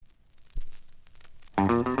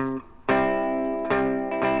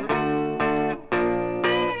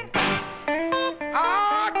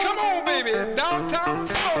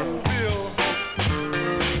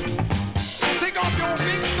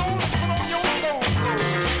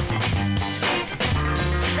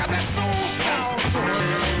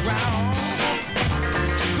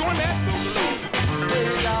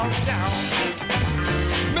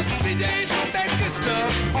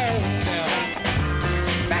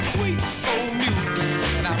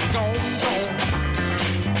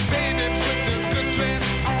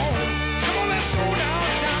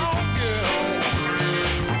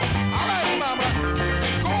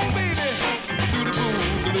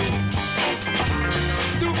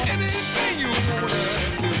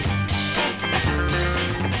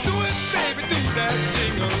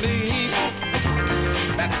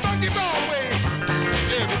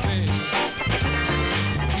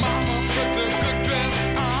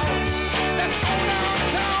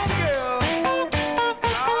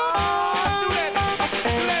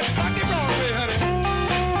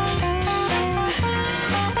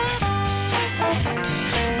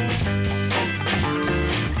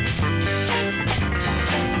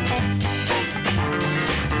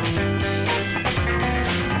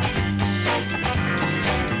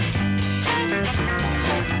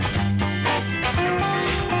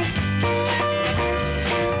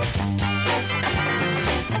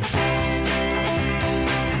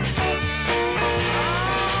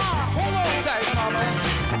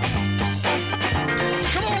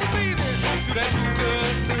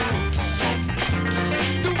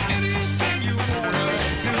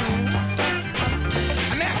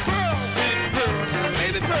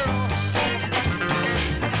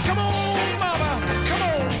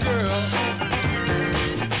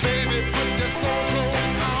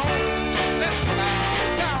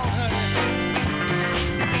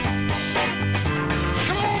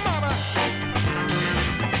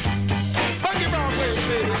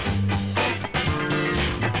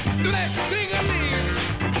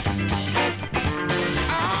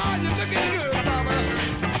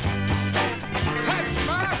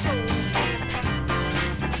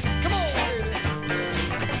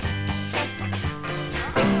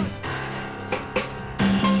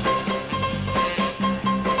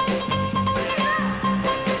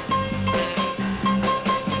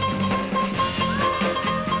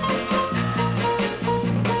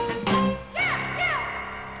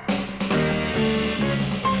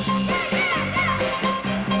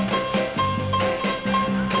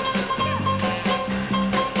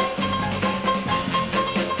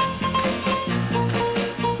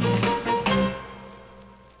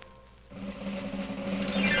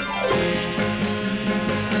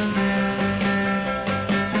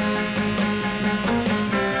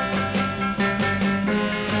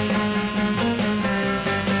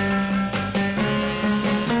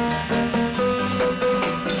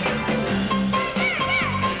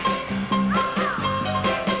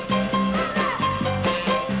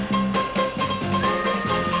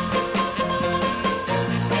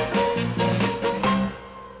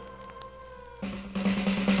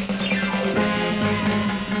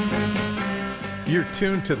You're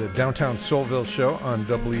tuned to the Downtown Soulville Show on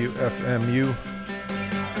WFMU.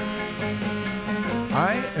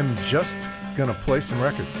 I am just gonna play some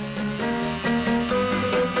records.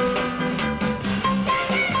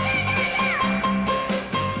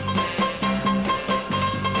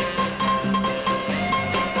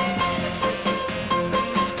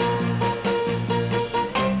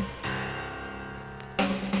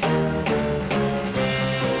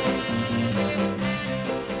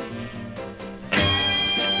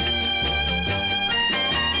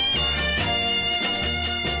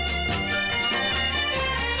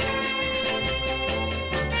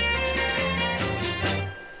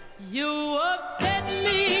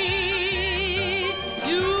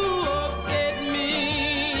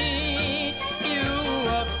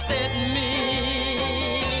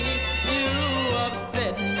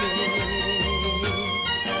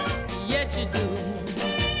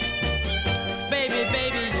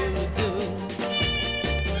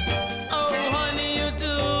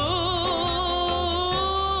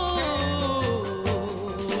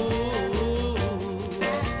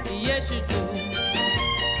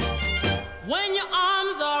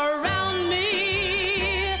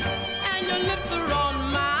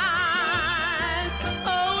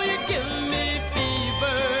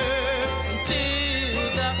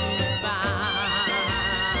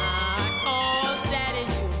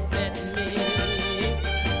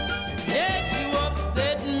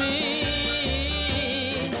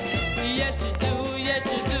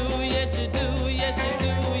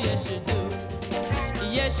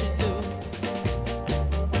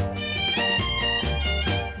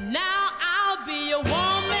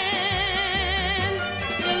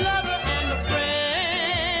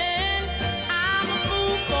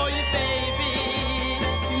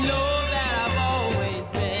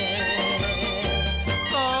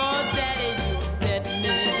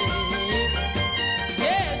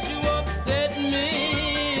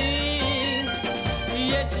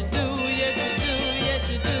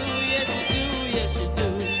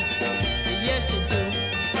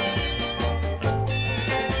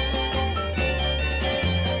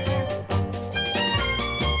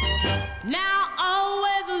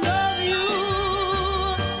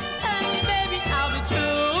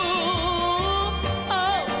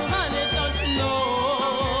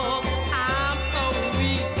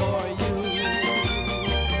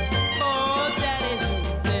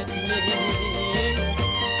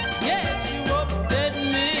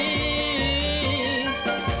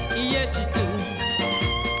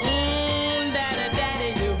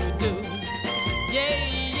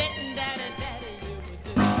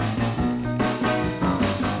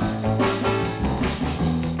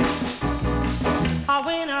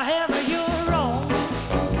 Whenever you're wrong,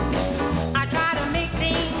 I try to make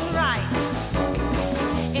things right.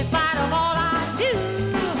 In spite of all I do,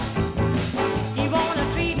 you wanna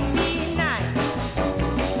treat me nice.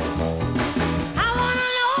 I wanna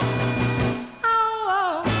know,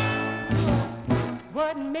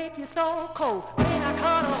 what make you so cold when I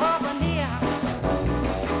cuddle up near?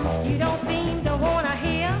 You don't seem to wanna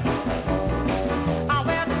hear. Oh,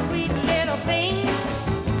 well, the sweet little thing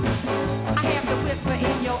I have to whisper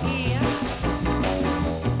in your ear.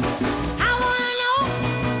 I wanna know,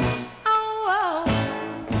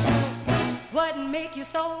 what make you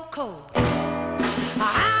so cold?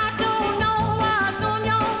 I don't know what's on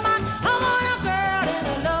your mind. I want a girl and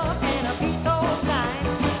a love and a peace so kind.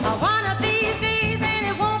 One of these days and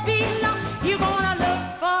it won't be long. You're gonna look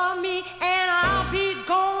for me and I'll be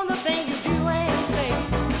gone. The thing you do and say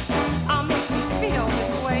makes me feel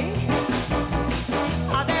this way.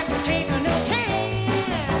 That could take a new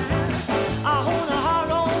chance on a hard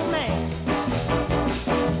romance.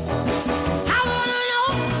 I wanna know,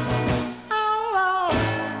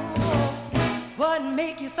 what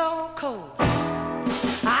make you so cold?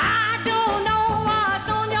 I don't know what's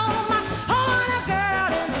on your mind. I want a girl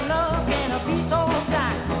and love and a peace so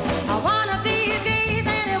kind. One of these days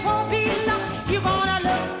and it won't be long. You're gonna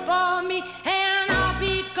look for me and I'll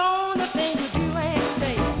be gone. The thing you do and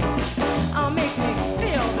say makes me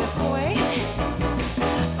feel this way.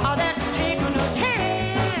 That taking a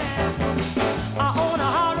chance on a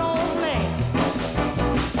hard romance.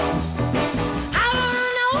 I wanna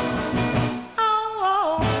know,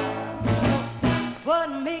 what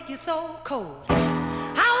make you so cold?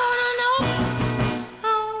 I wanna know,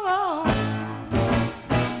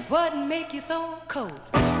 what make you so cold?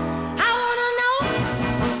 I wanna know,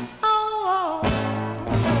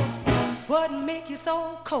 what make you so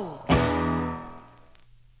cold?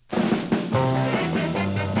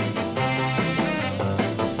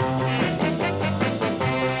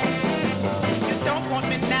 You don't want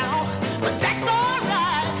me now, but that's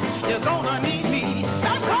alright. You're gonna need me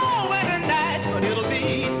some cold winter nights, but it'll be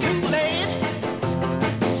too late.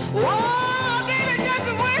 Oh, baby, just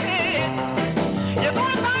wait. You're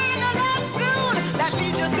gonna find a love soon that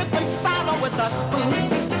leaves you slipping follow with a spoon.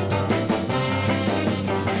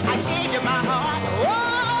 I gave you my heart,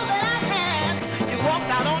 all that I had. You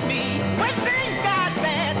walked out on me when things got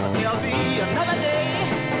bad, but there'll be another day.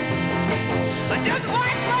 Just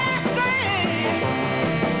watch what I say.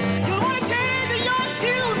 You wanna change your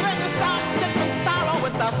tune when you start sipping sorrow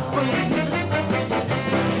with a spoon.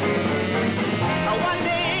 One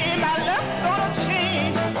day my love's gonna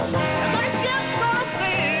change and my ship's gonna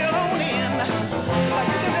sail on in. But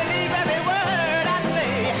you can believe every word I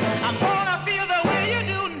say. I'm gonna feel the way you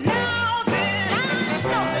do now. Then I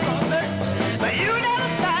know they're gonna search, but you never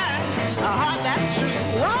find a heart that's true.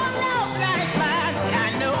 Oh, love like mine, I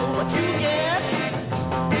know what you get.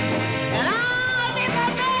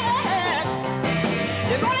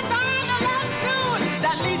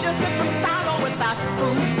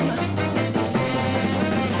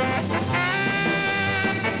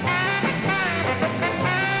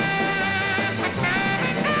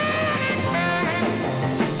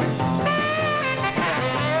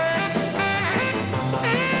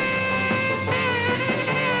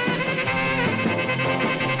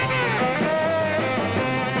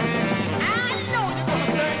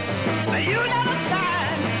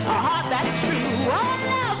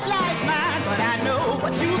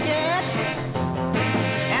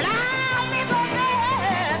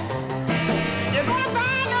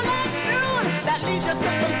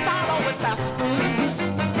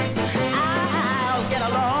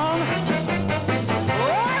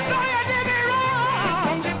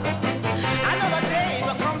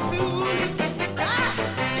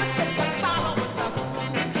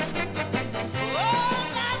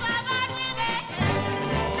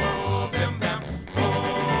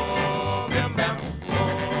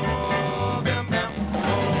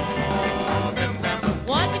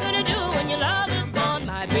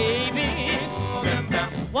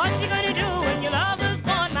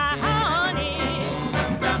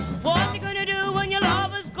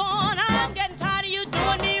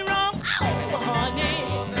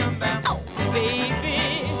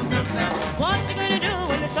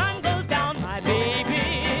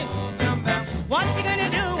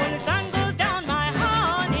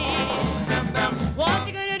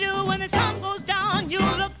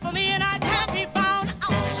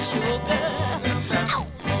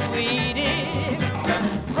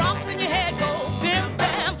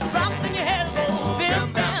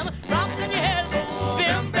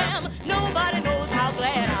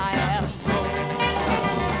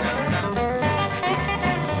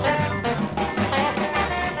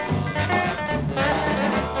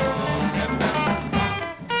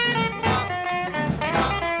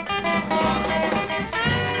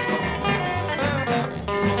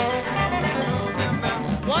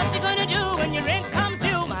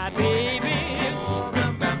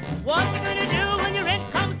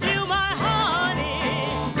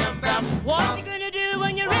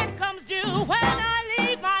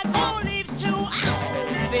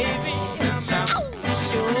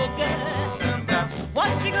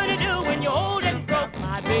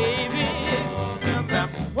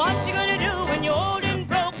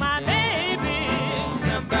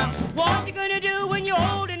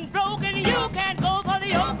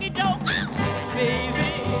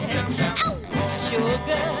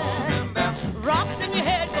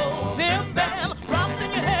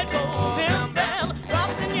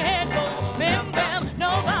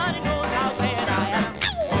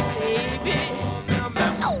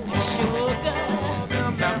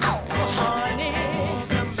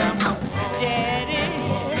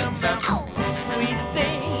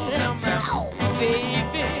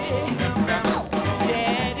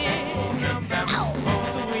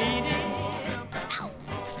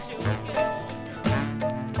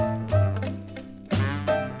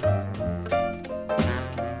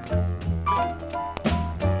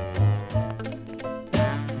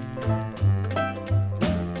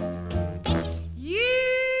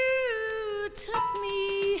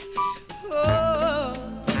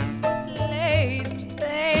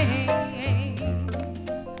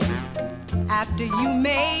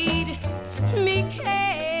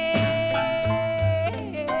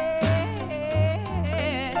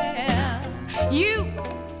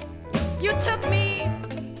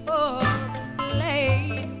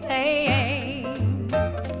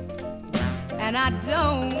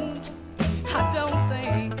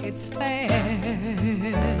 is fair.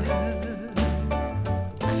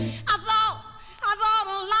 I thought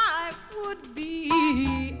life would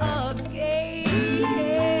be a gay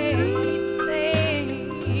thing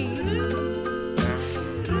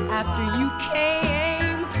after you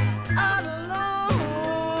came along,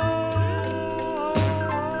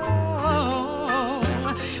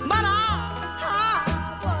 but I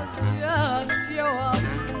was just your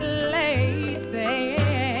plaything,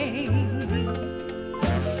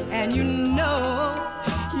 and you know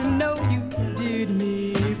you did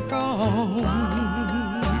me wrong,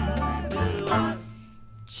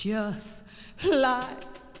 just like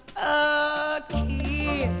a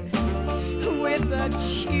kid with a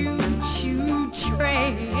choo-choo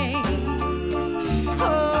train.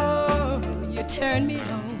 Oh, you turn me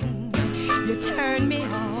on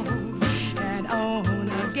and on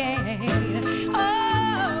again.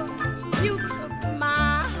 Oh, you took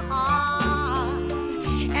my heart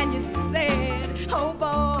and you said, oh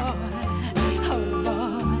boy,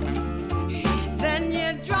 then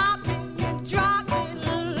you dropped it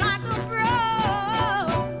like a broken.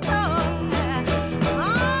 Oh,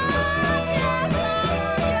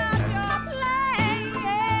 yes, I'm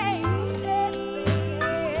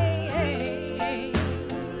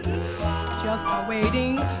just a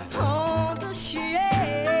waiting on the shelf,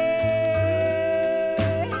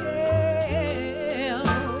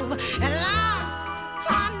 and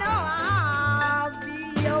I know I'll be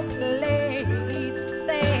your plaything,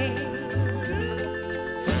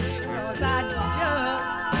 'cause I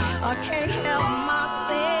can't help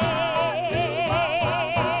myself.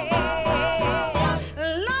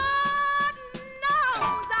 Lord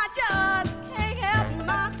knows I just can't help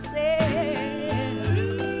myself.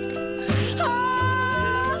 Oh,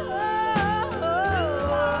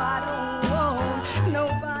 I don't want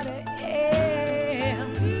nobody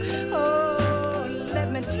else. Oh, let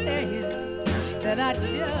me tell you that I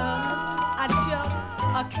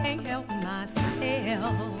can't help myself.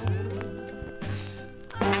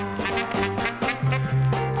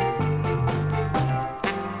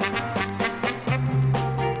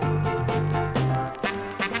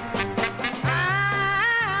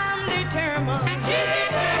 I'm determined to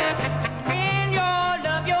win your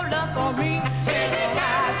love for me. I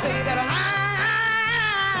say that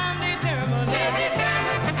I'm determined.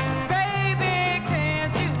 Baby,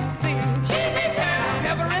 can't you see?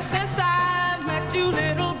 Ever since I met you,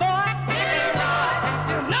 little boy,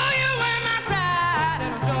 you know you were my pride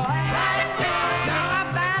and joy. Now I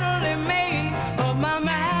finally made up my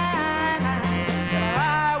mind that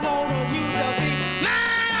I want you to be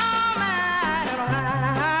mine, all mine.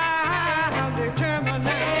 I'm determined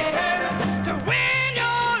to win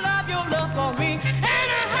your love for me. And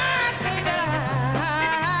I say that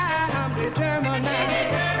I'm determined.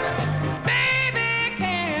 Baby,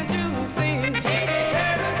 can't you see?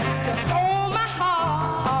 You stole my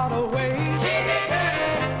heart away.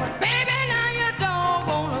 But baby, now you don't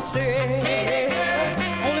wanna stay.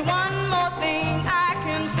 Only one more thing I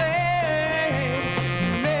can say.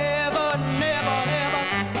 Never, never, never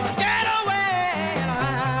get away.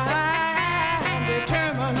 I'm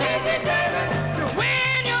determined to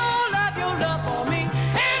win your love for me.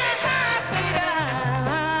 And I say that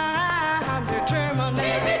I'm determined.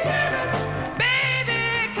 Baby,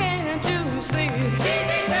 can't you see?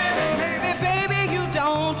 Baby, you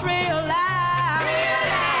don't realize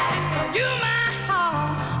you my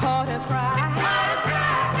heart has cried.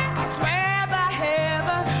 I swear by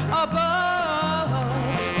heaven above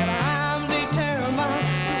that I'm determined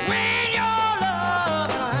to win your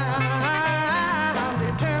love. I'm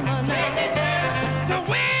determined to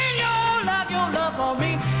win your love for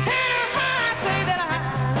me. And I say that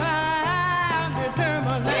I'm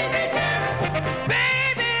determined.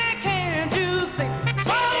 Baby, can't you see?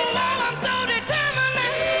 So I'm so determined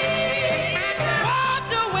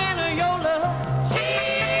to win your love.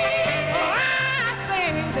 I say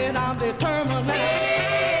that I'm determined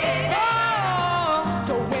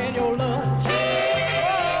to win your love.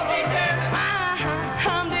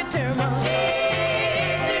 I'm determined.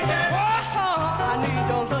 I need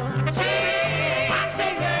your love. I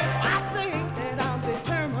say that I'm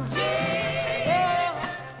determined.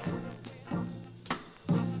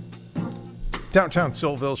 Downtown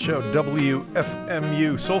Soulville Show,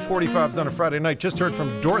 WFMU. Soul 45s on a Friday night. Just heard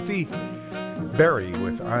from Dorothy Berry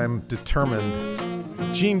with I'm Determined.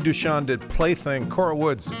 Gene Duchan did Plaything. Cora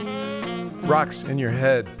Woods, Rocks in Your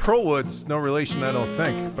Head. Pearl Woods, no relation I don't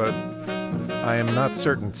think, but I am not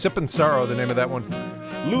certain. Sippin' Sorrow, the name of that one.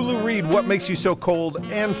 Lulu Reed, What Makes You So Cold.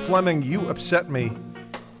 Anne Fleming, You Upset Me.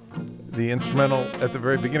 The instrumental at the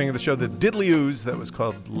very beginning of the show, the Diddley Ooze, that was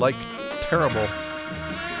called Like Terrible.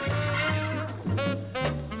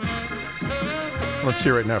 Let's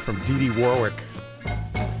hear it now from Dee Dee Warwick.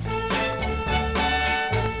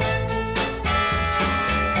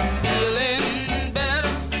 Feeling better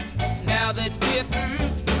now that we're through.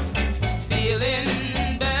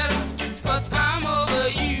 Feeling better 'cause I'm over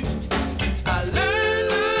you. I learned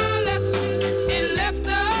my lesson, it left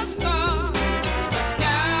a scar. But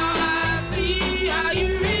now I see how you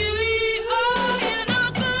really are. You're no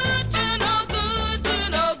good, you're no good, you're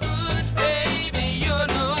no good, baby, you're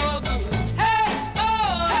no good. Hey,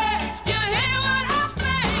 oh, hey, you hear what I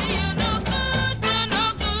say? You're no good, you're no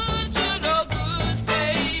good, you're no good,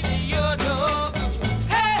 baby, you're no good.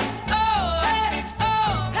 Hey, oh, hey,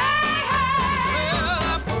 oh, hey, hey. Well,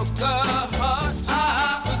 I broke a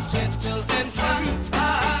heart, was gentle and true.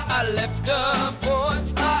 I left a boy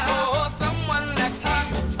for someone like you.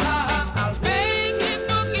 I'll beg his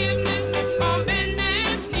forgiveness on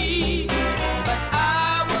bended knee, but I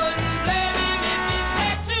wouldn't blame him if he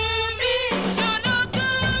said to me, you're no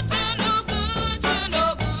good, you're no good, you're no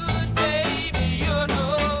good, baby, you're no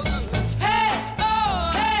good. Hey, oh,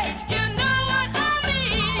 hey, you know what I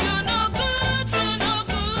mean. You're no good, you're no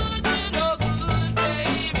good, you're no good,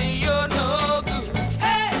 baby, you're no good.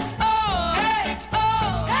 Hey, oh, hey,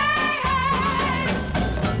 oh, hey,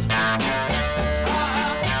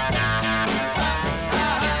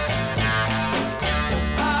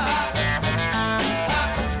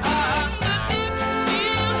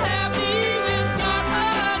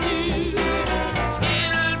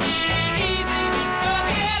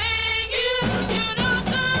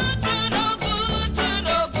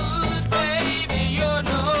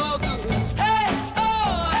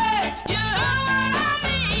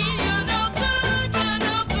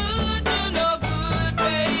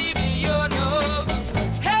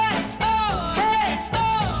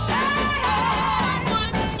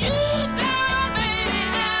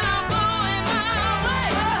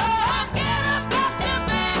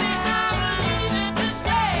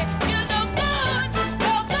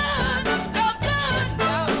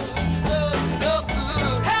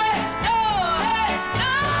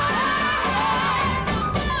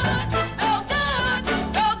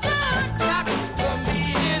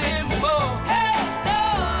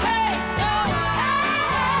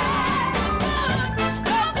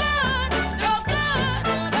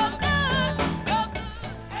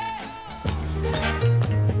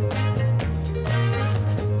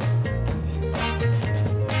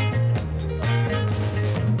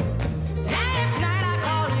 last night I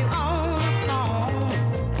called you on the phone,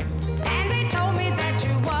 and they told me that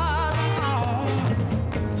you wasn't home.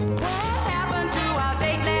 What happened to our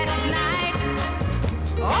date last night?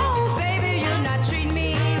 Oh, baby, you're not treating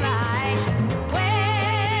me right.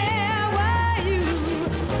 Where were you?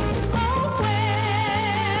 Oh,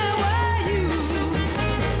 where were you?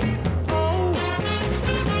 Oh,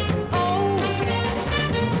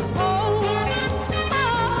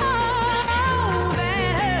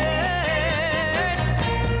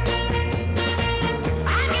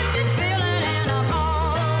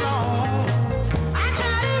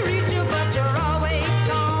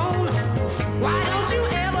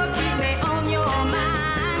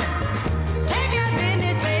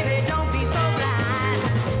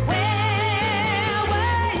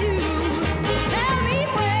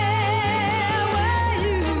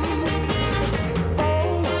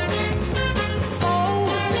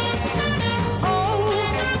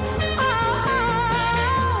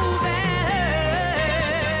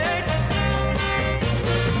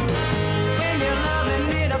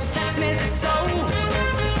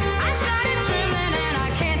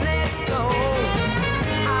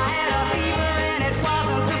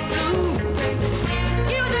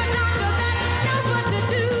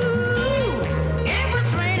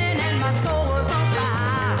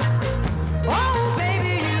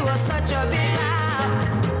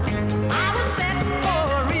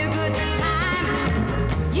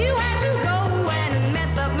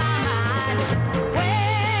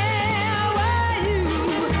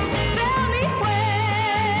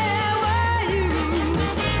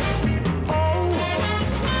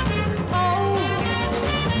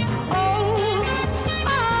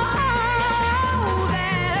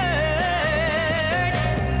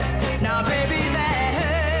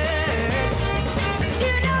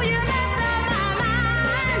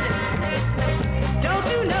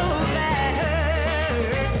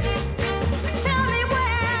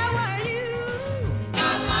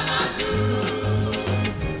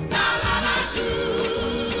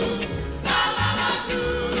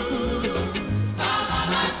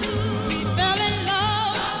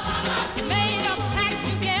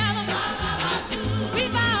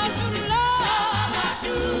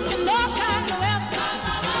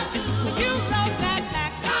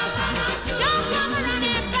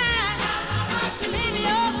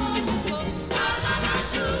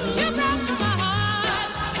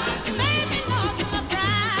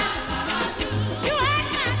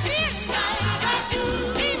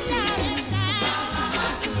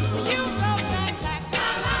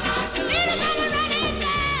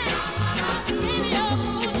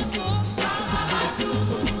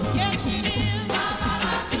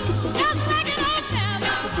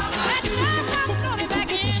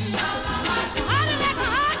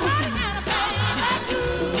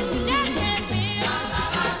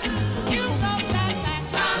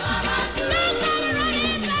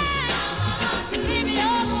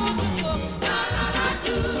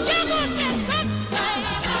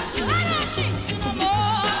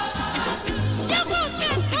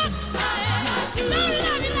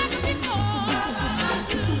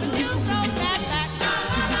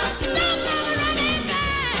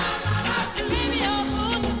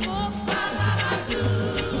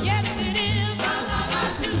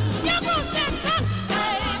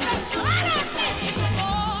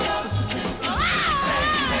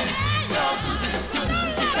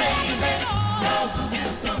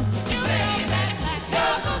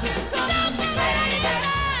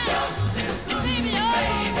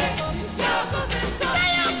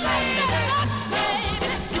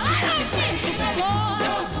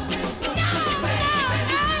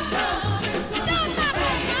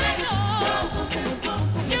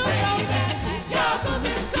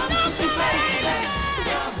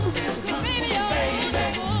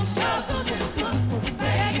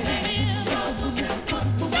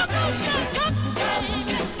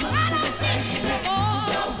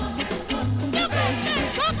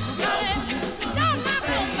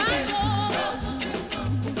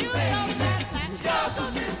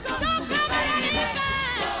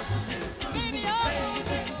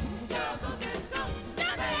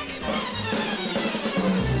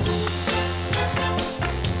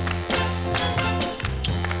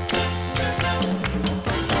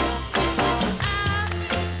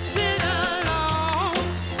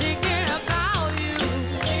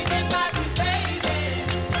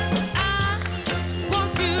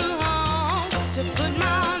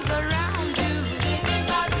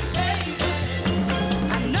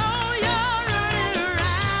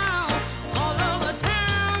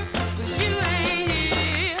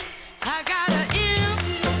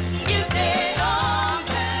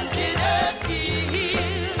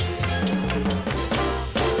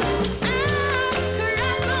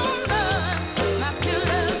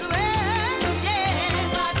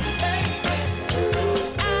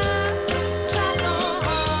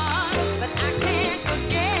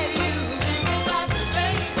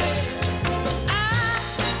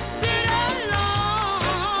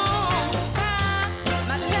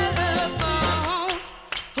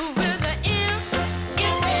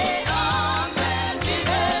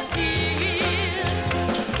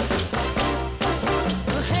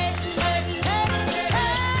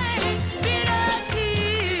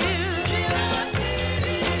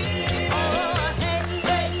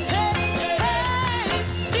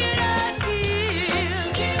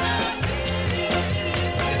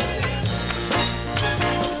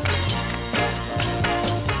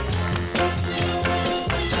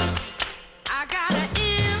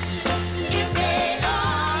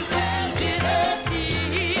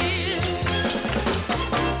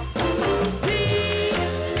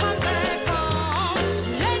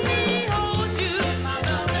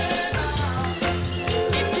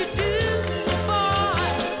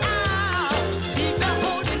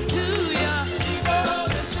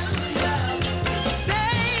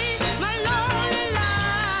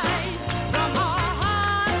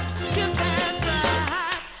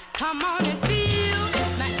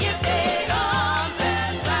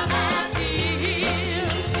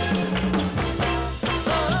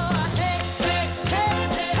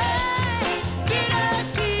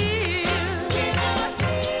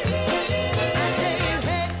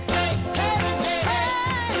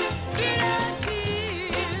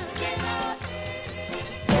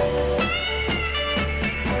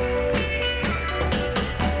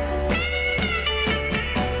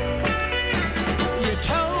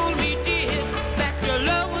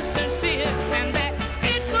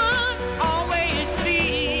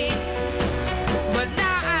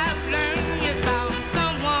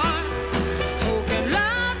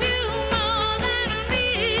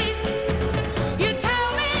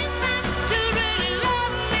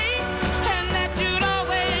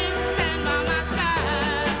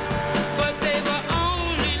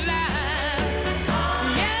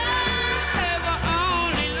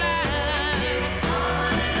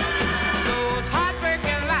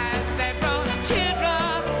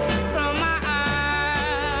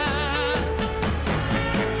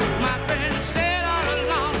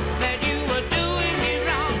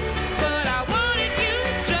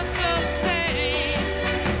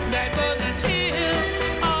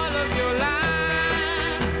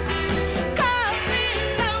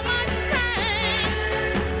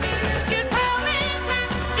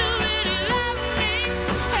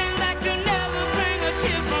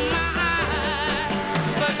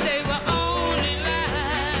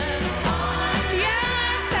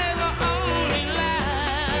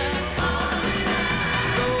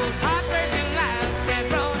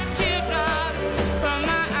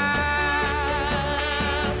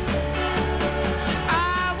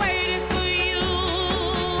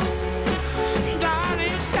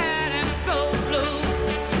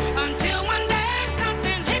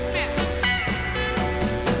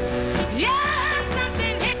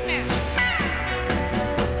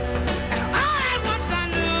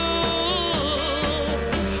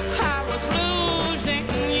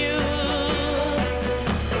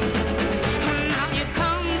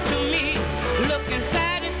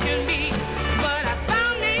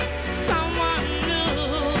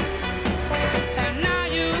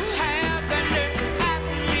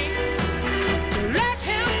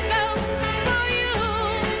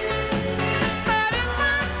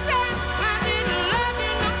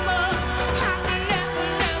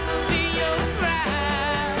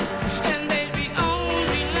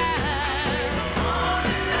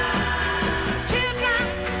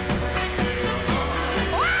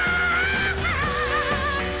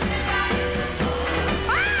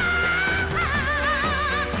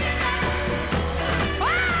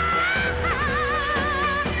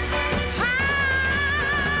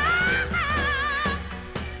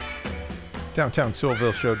 Downtown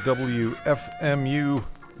Soulville Show, WFMU.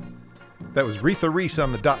 That was Retha Reese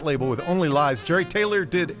on the Dot label with Only Lies. Jerry Taylor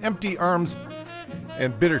did Empty Arms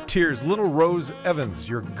and Bitter Tears. Little Rose Evans,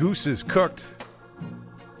 Your Goose is Cooked.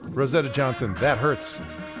 Rosetta Johnson, That Hurts.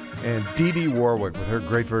 And Dee Dee Warwick with her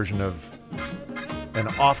great version of an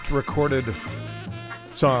oft-recorded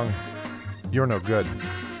song, You're No Good.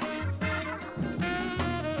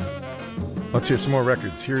 Let's hear some more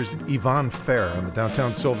records. Here's Yvonne Fair on the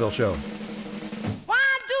Downtown Soulville Show.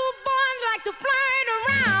 Why do boys like to flirt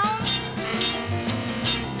around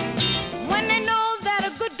when they know that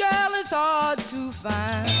a good girl is hard to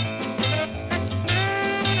find?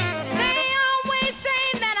 They always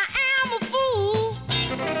say that I am a fool.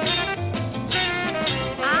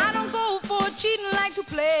 I don't go for cheating, like to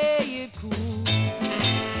play it cool.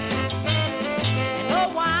 Oh,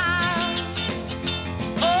 why?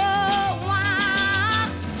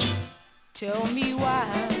 Tell me why.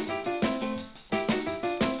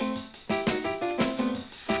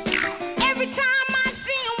 Every time I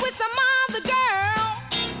see him with some other girl,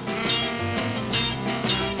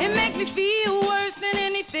 it makes me feel worse than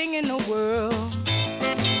anything in the world.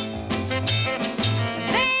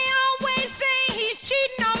 They always say he's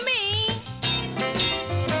cheating on me.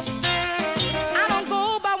 I don't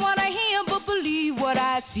go by what I hear, but believe what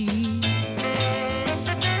I see.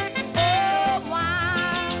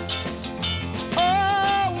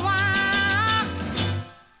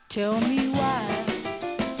 Tell me why.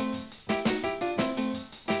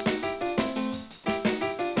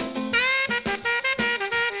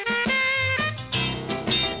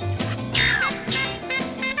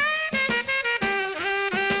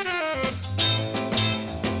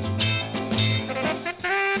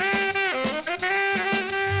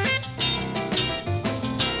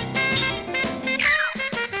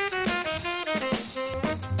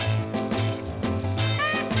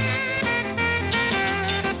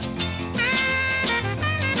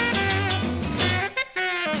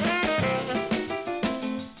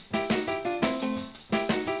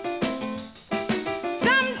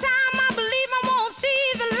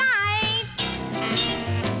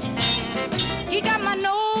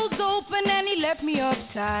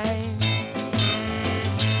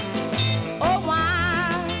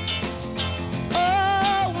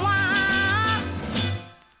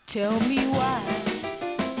 Tell me why.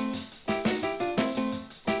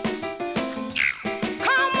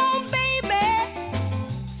 Come on, baby,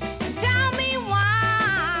 and tell me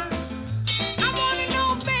why. I wanna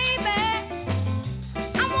know, baby,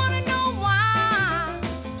 I wanna know why.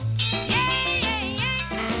 Yeah, yeah, yeah.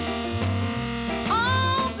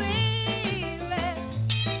 Oh, baby,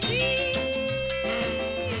 please.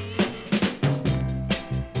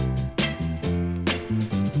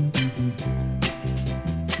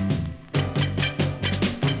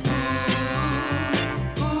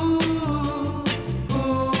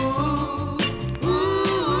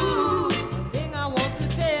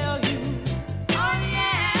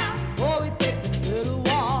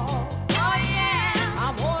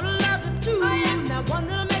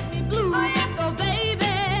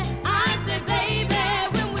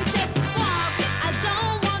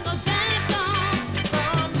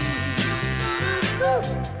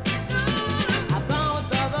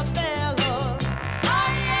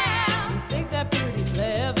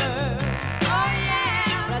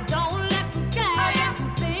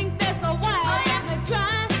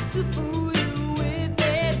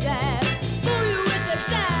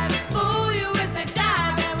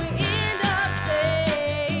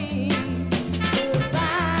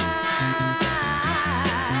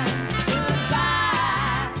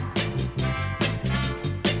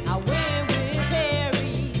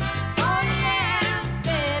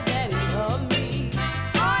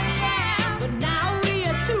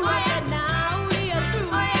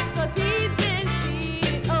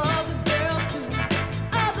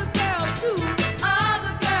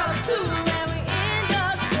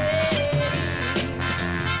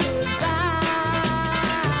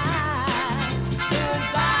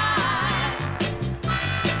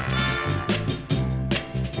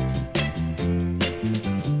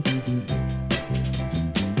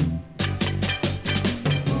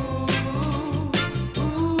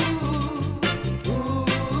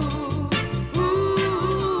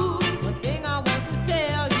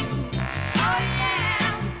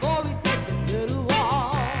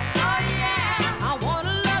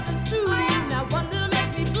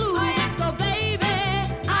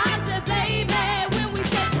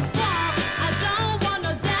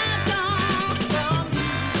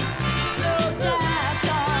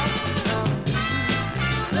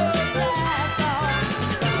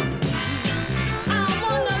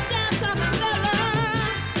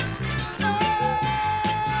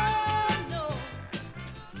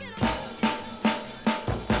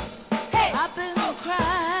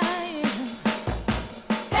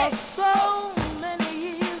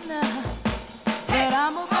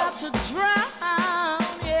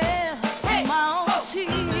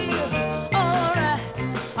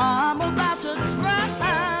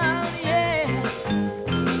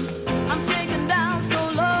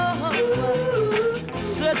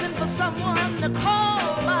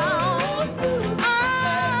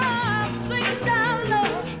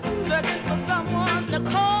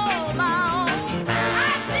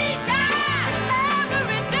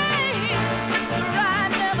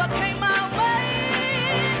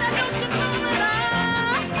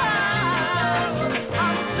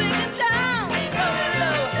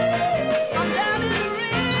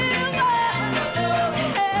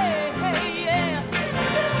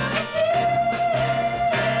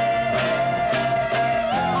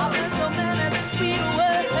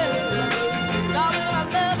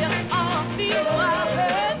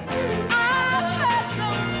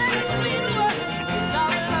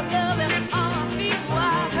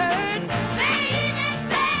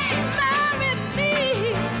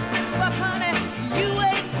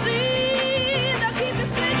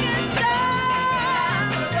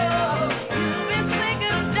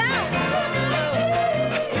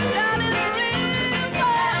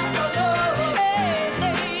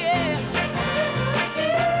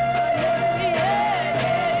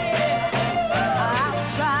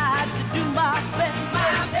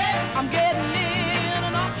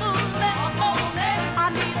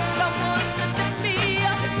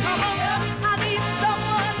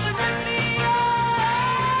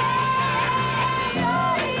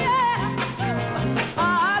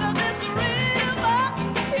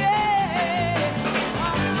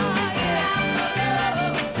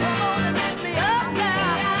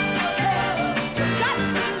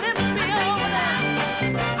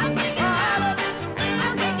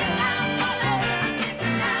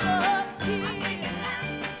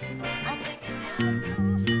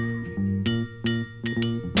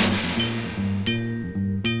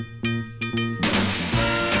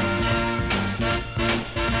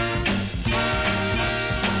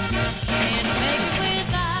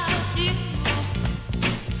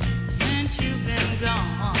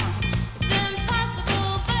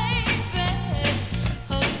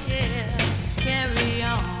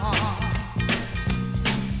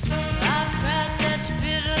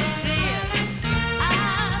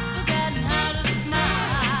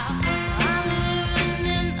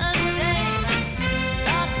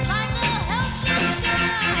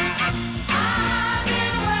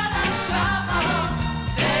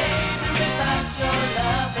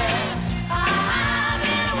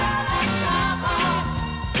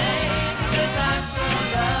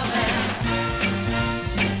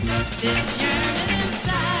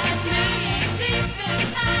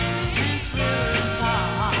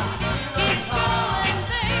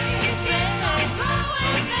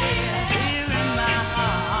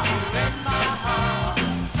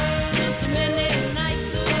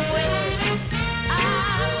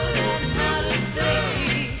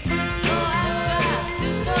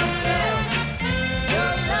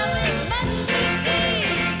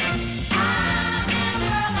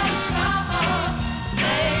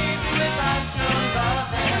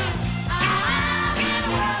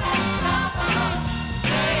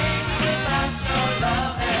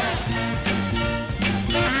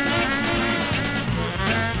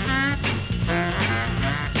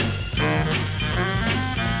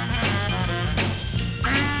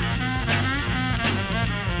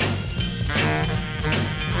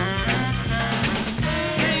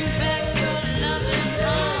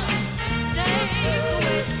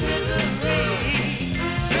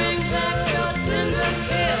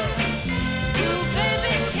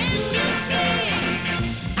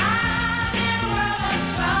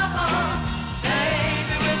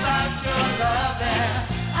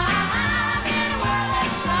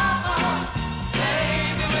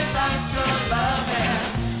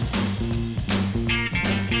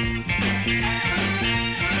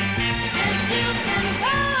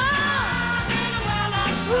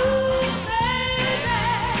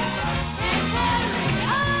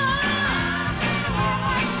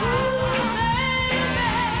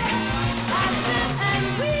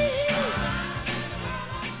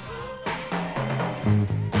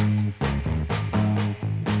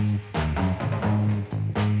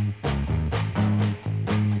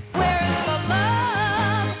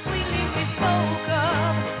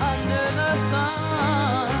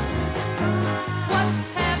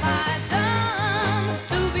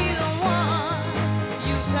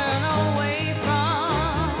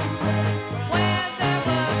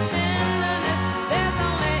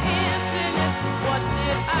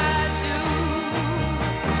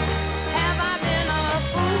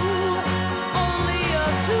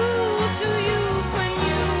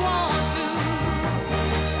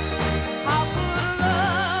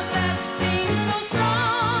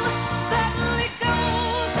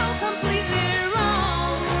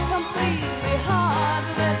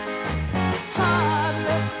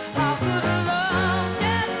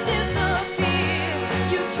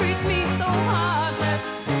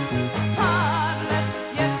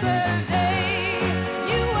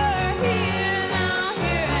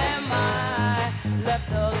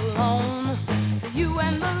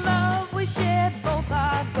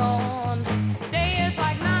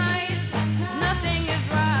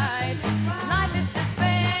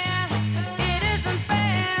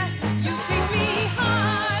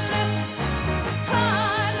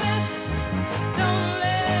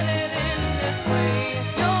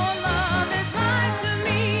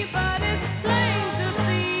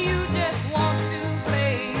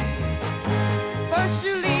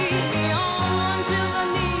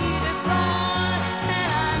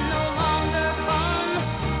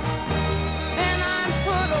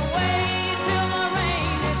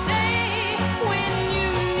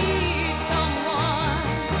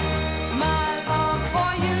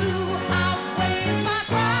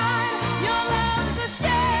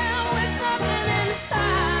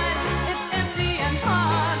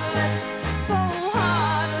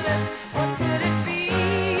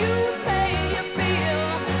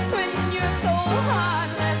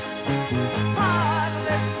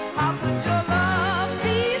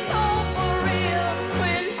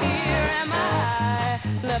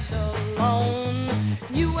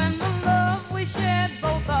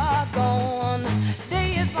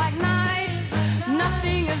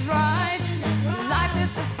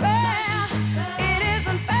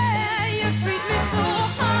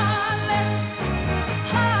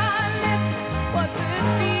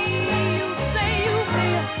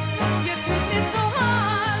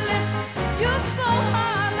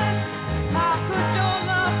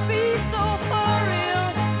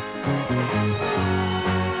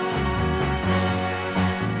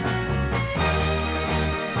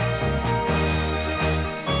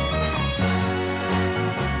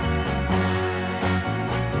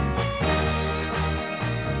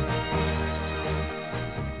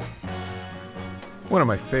 One of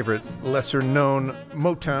my favorite lesser-known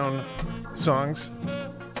Motown songs.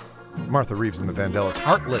 Martha Reeves and the Vandellas,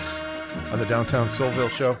 Heartless, on the Downtown Soulville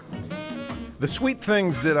Show. The Sweet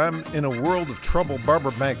Things did I'm in a World of Trouble.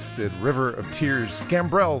 Barbara Banks did River of Tears.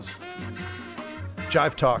 Gambrels,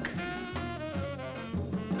 Jive Talk.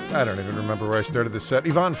 I don't even remember where I started this set.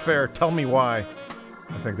 Yvonne Fair, Tell Me Why.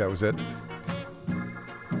 I think that was it.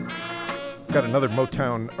 got another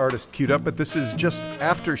Motown artist queued up, but this is just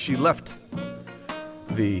after she left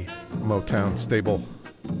the Motown stable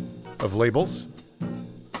of labels.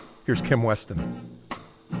 Here's Kim Weston.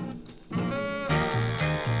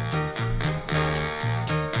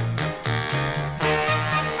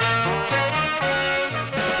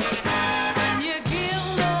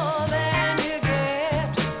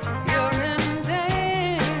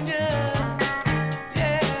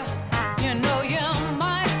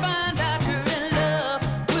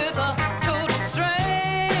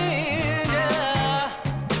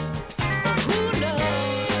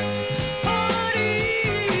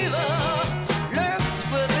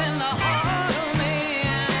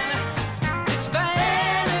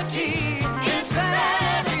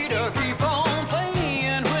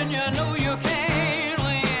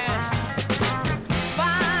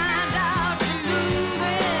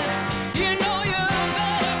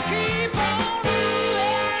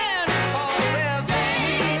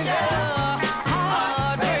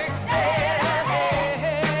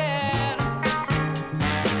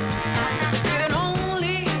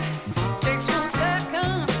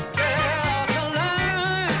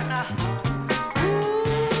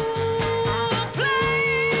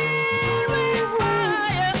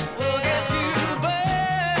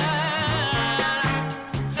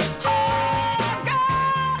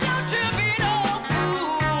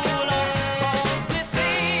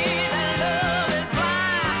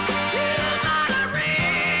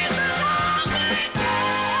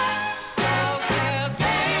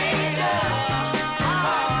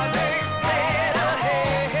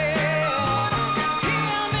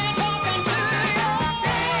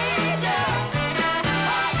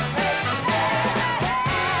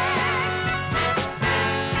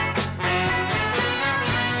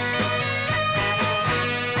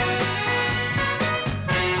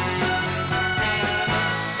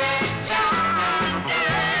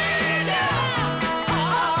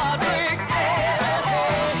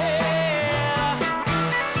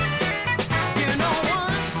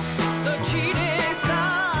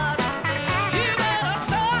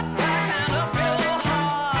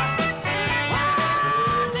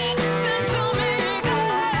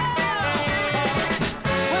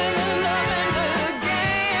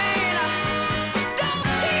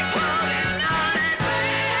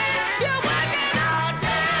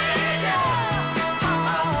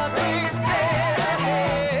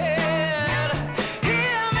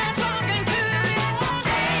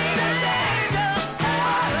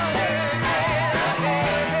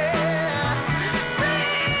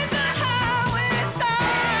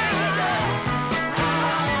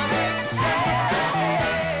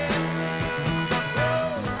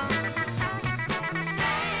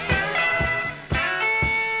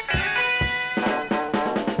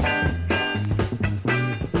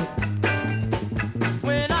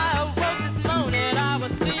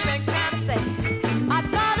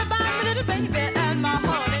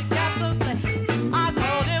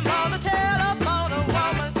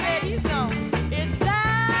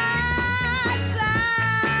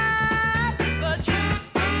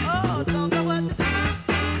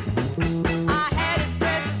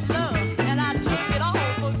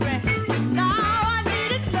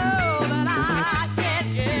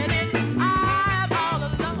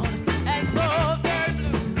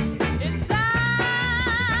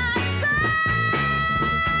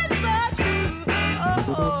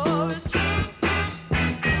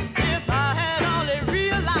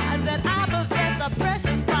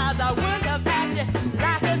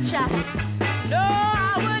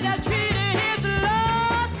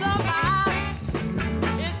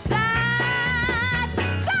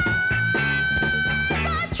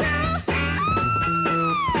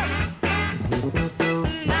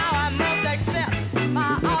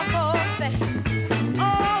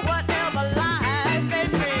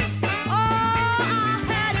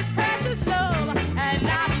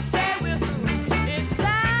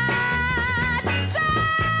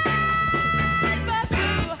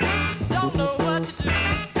 Don't know what to do.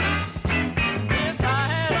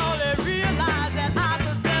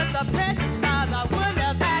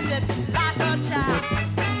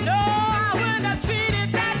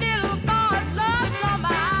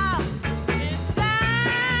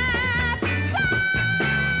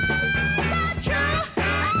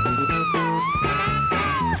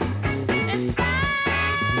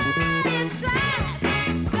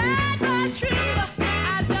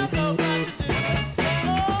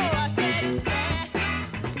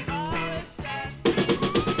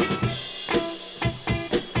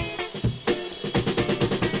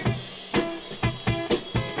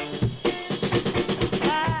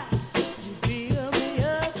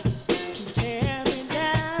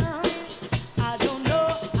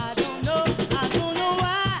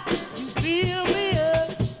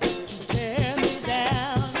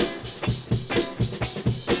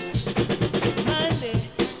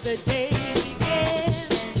 Thank you.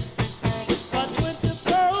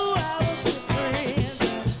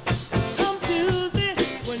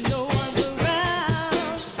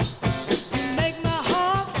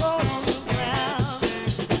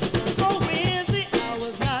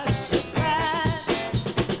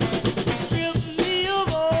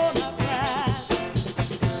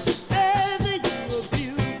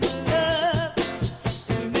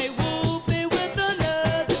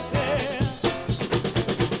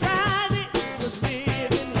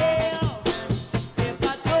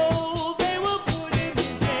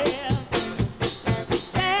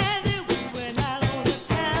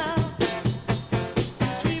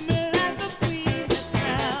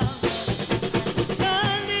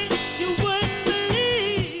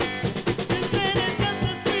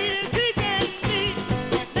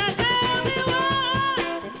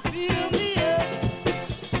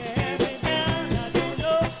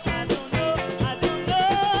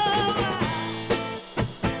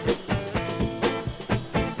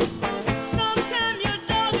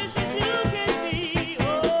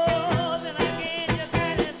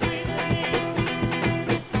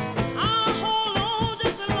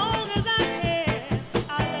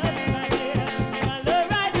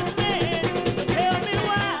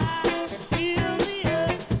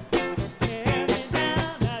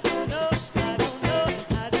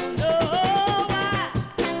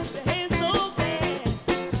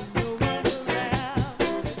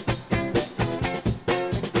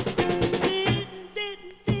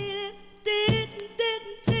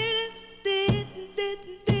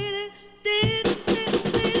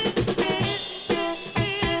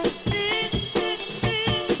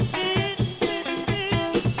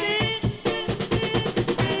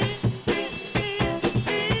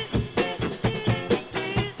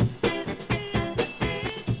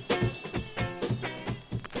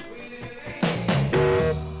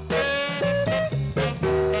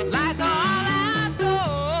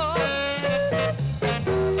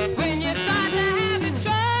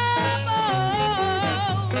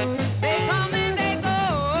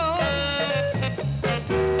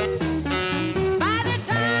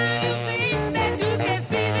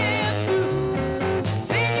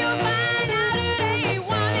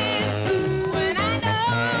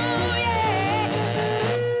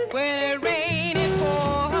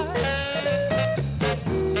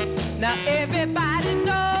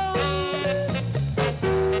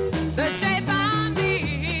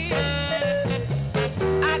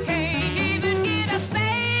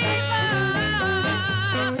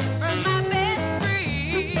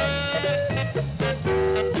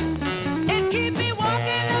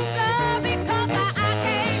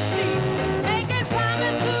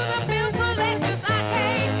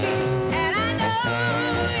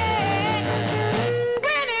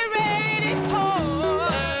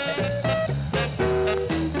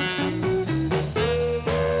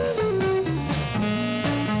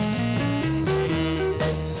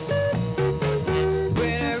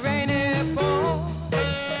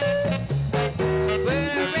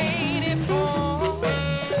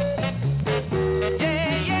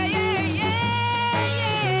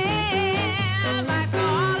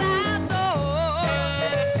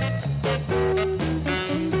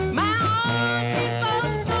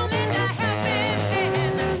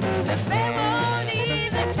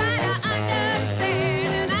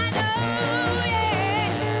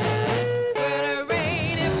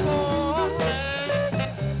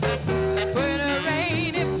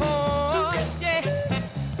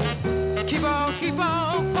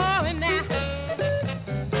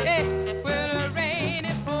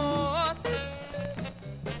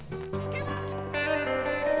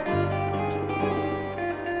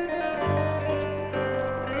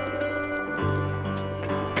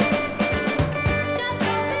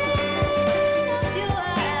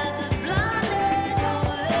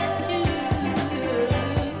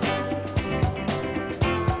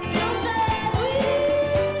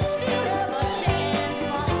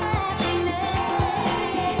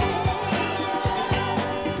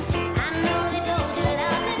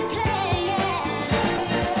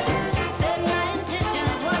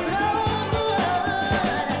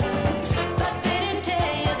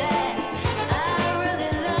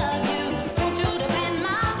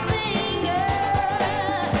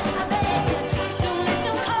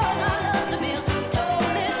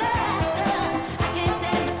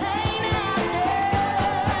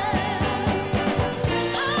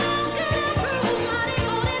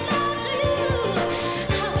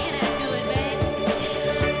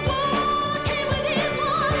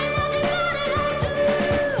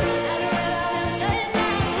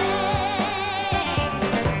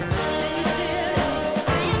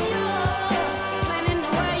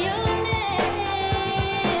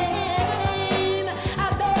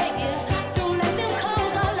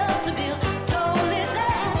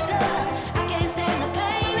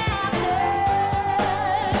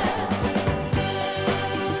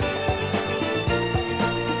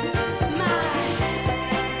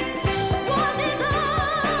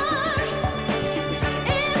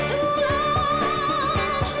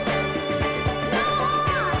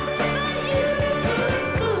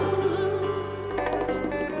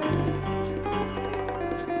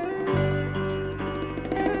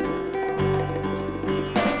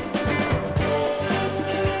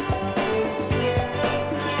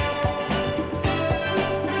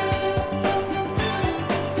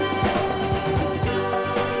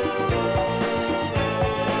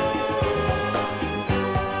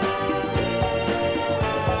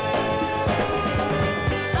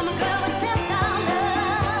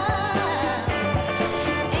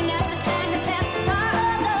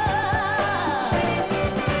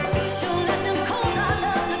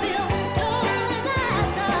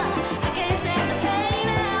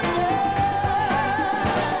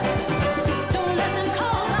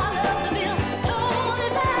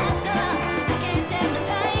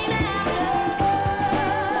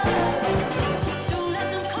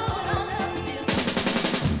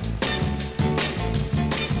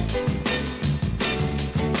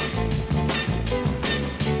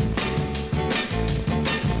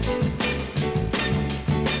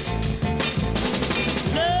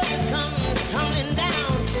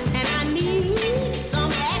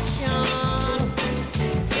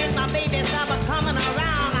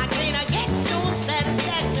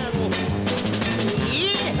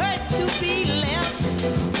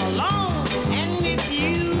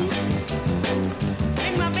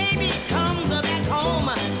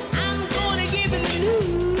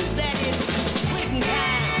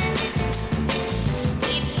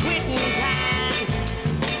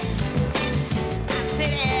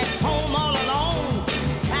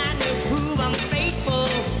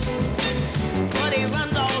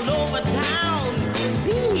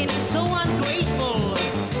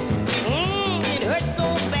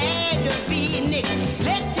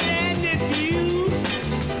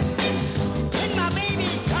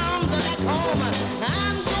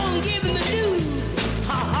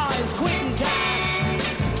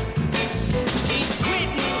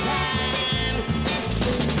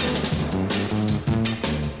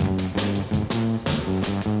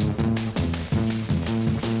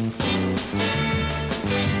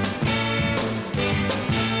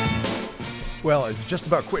 Well, it's just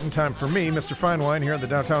about quitting time for me, Mr. Finewine, here on the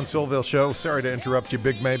Downtown Soulville Show. Sorry to interrupt you,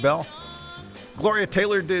 Big Maybell. Gloria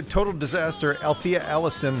Taylor did Total Disaster. Althea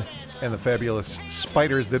Allison and the Fabulous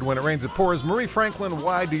Spiders did When It Rains It Pours. Marie Franklin,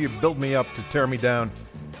 Why Do You Build Me Up to Tear Me Down?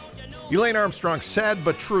 Elaine Armstrong, Sad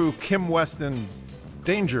But True. Kim Weston,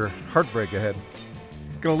 Danger, Heartbreak Ahead.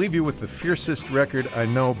 Gonna leave you with the fiercest record I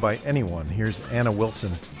know by anyone. Here's Anna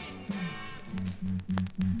Wilson.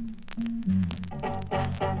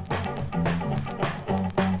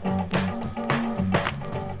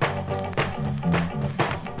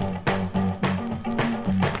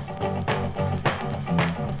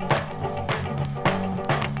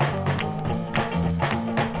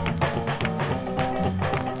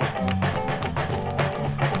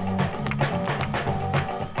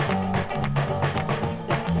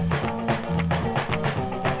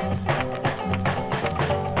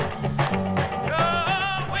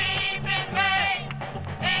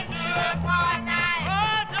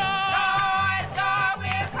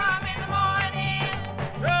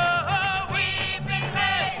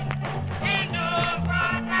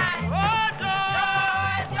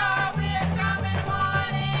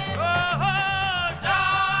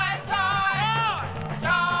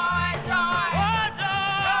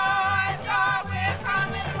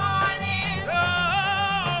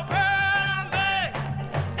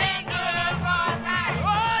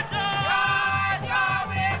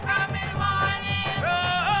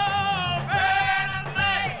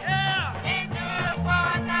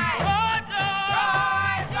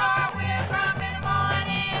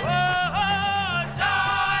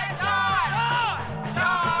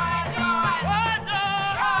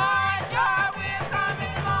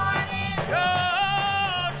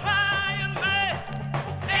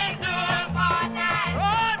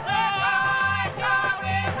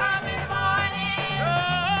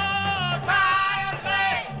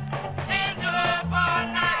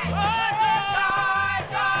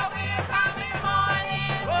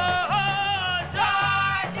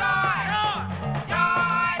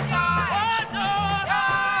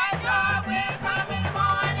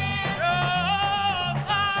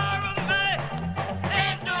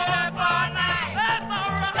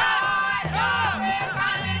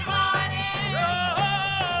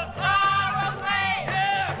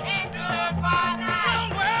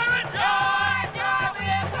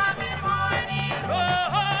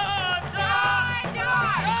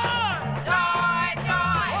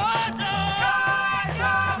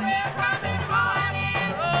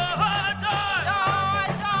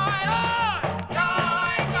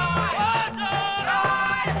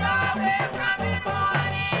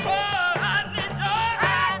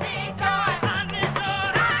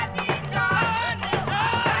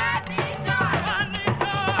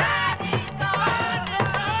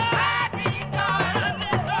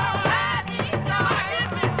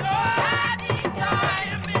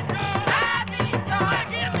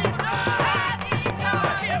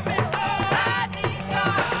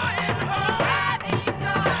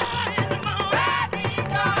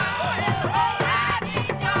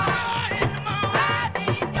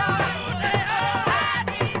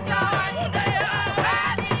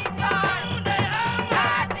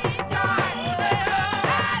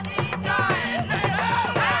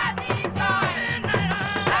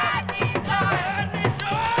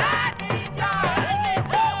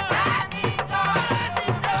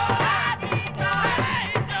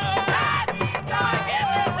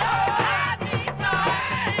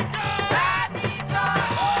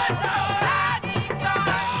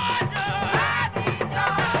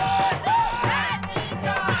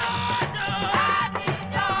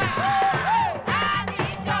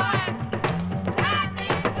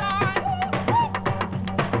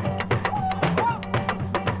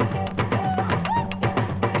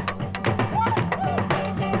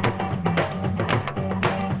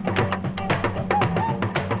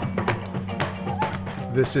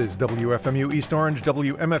 This is WFMU East Orange,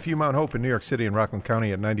 WMFU Mount Hope in New York City and Rockland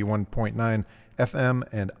County at 91.9 FM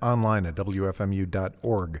and online at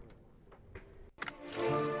WFMU.org.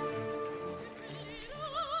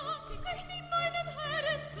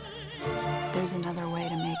 There's another way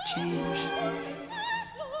to make change,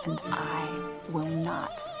 and I will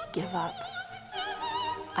not give up.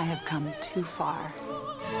 I have come too far.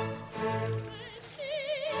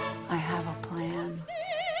 I have a plan.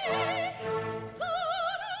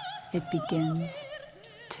 It begins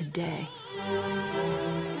today.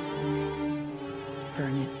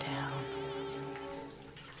 Burn it down.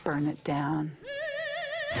 Burn it down.